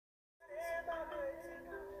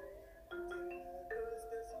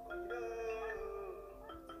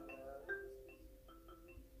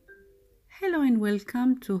Hello and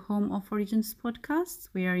welcome to Home of Origins podcast.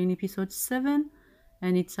 We are in episode 7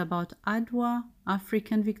 and it's about Adwa,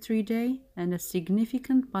 African Victory Day, and a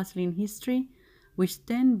significant battle in history, which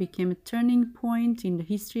then became a turning point in the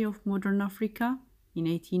history of modern Africa in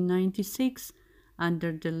 1896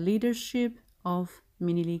 under the leadership of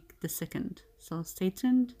Minilik II. So stay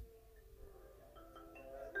tuned.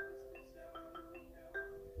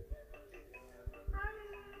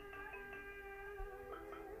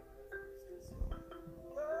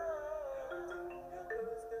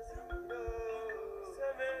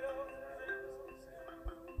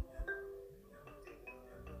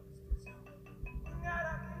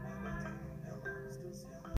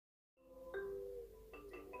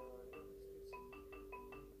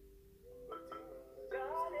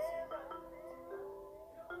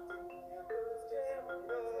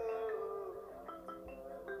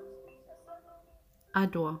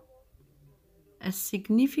 Adwa, a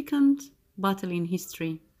significant battle in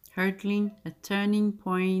history, heralding a turning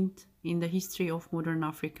point in the history of modern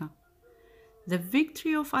Africa. The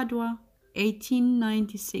victory of Adwa,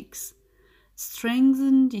 1896,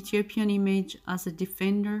 strengthened Ethiopian image as a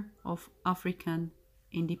defender of African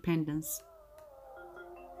independence.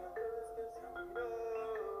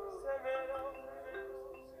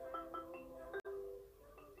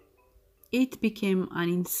 It became an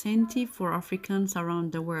incentive for Africans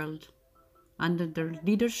around the world under the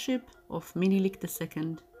leadership of Minilik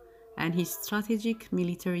II and his strategic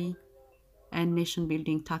military and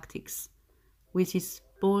nation-building tactics, with his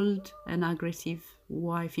bold and aggressive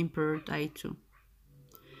wife Emperor Daitu.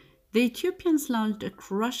 The Ethiopians launched a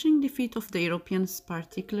crushing defeat of the Europeans,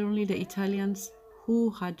 particularly the Italians,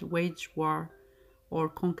 who had waged war or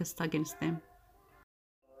conquest against them.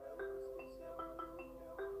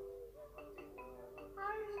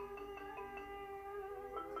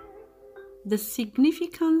 The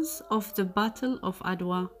significance of the Battle of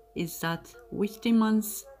Adwa is that which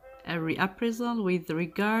demands a reappraisal with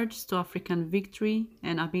regards to African victory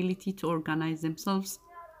and ability to organize themselves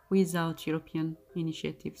without European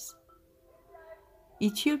initiatives.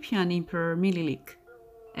 Ethiopian Emperor Minilik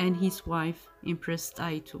and his wife Empress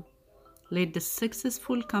Daitu led the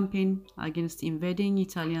successful campaign against invading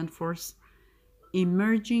Italian force,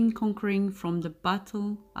 emerging conquering from the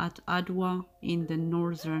battle at Adwa in the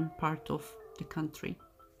northern part of the country.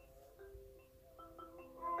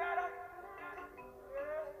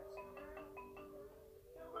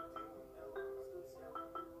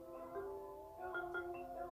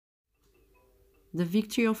 The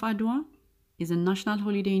victory of Adwa is a national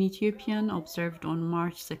holiday in Ethiopia observed on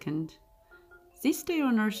March 2nd. This day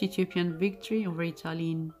honors Ethiopian victory over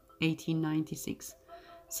Italy in 1896,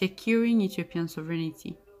 securing Ethiopian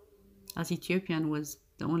sovereignty, as Ethiopia was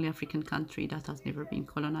the only African country that has never been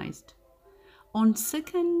colonized. On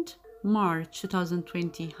 2nd March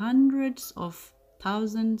 2020, hundreds of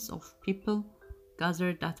thousands of people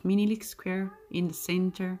gathered at Minilik Square in the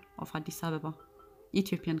center of Addis Ababa,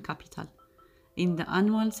 Ethiopian capital, in the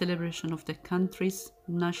annual celebration of the country's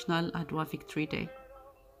National Adwa Victory Day.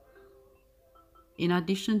 In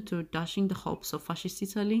addition to dashing the hopes of fascist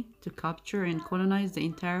Italy to capture and colonize the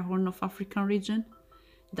entire Horn of Africa region,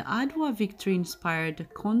 the Adwa victory inspired a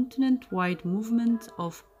continent-wide movement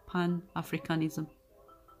of Pan-Africanism.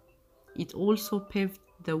 It also paved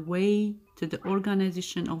the way to the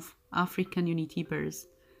organization of African Unity Bears,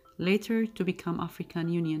 later to become African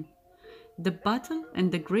Union. The battle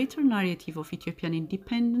and the greater narrative of Ethiopian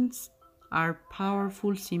independence are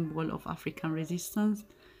powerful symbols of African resistance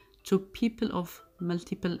to people of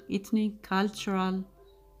multiple ethnic, cultural,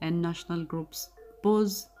 and national groups,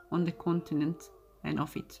 both on the continent and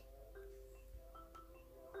off it.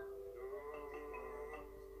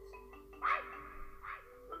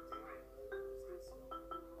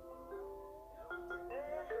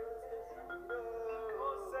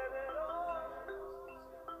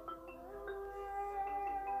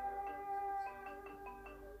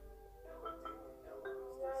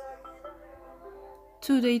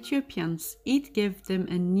 To the Ethiopians, it gave them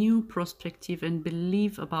a new perspective and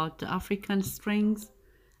belief about the African strength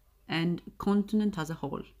and continent as a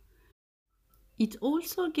whole. It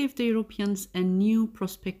also gave the Europeans a new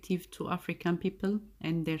perspective to African people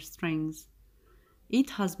and their strengths. It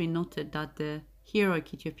has been noted that the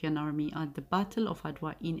heroic Ethiopian army at the Battle of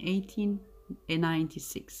Adwa in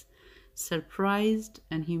 1896 surprised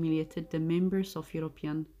and humiliated the members of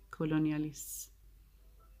European colonialists.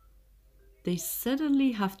 They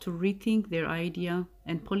suddenly have to rethink their idea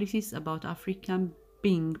and policies about Africa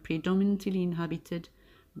being predominantly inhabited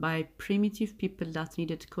by primitive people that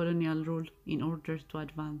needed colonial rule in order to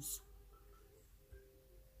advance.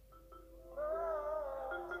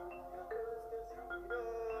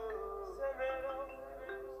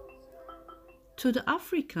 To the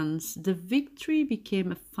Africans, the victory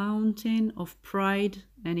became a fountain of pride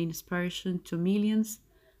and inspiration to millions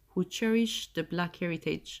who cherished the Black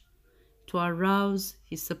heritage, to arouse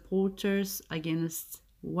his supporters against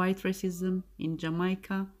white racism in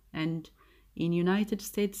Jamaica and in United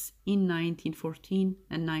States in 1914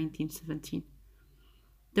 and 1917.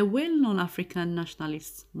 The well-known African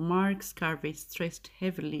nationalist Marcus Garvey stressed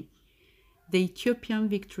heavily the Ethiopian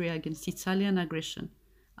victory against Italian aggression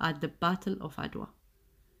at the Battle of Adwa,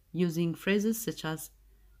 using phrases such as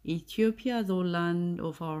Ethiopia, the land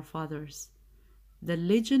of our fathers. The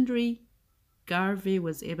legendary Garvey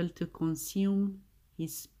was able to consume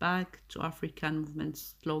his Back to African movement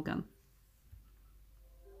slogan.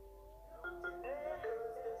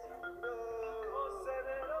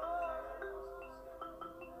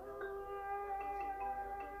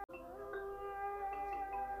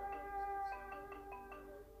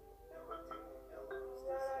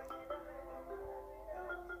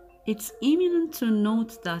 It's imminent to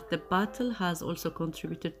note that the battle has also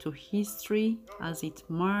contributed to history as it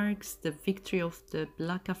marks the victory of the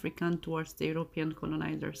Black African towards the European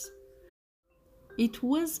colonizers. It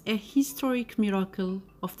was a historic miracle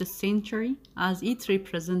of the century as it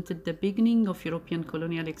represented the beginning of European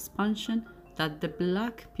colonial expansion that the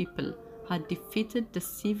Black people had defeated the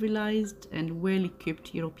civilized and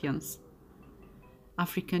well-equipped Europeans.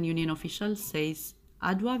 African Union officials says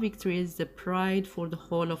Adwa victory is the pride for the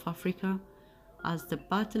whole of Africa, as the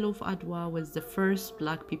Battle of Adwa was the first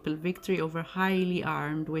Black people victory over highly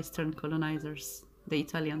armed Western colonizers, the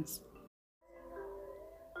Italians.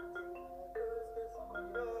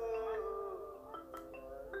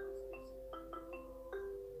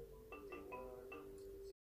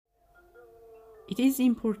 It is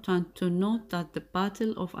important to note that the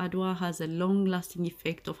Battle of Adwa has a long-lasting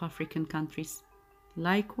effect of African countries,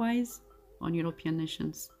 likewise on European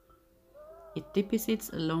nations. It depicts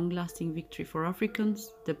a long-lasting victory for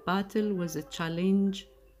Africans. The battle was a challenge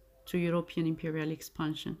to European imperial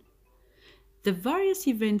expansion. The various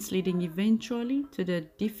events leading eventually to the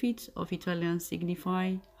defeat of Italians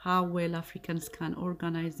signify how well Africans can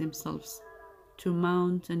organize themselves to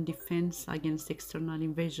mount and defense against external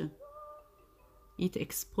invasion. It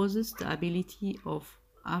exposes the ability of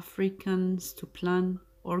Africans to plan,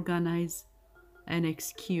 organize, and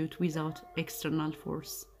execute without external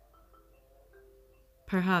force.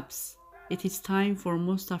 Perhaps it is time for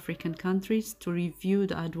most African countries to review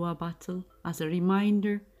the Adwa battle as a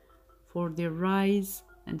reminder for their rise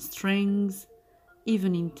and strength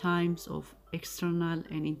even in times of external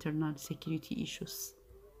and internal security issues.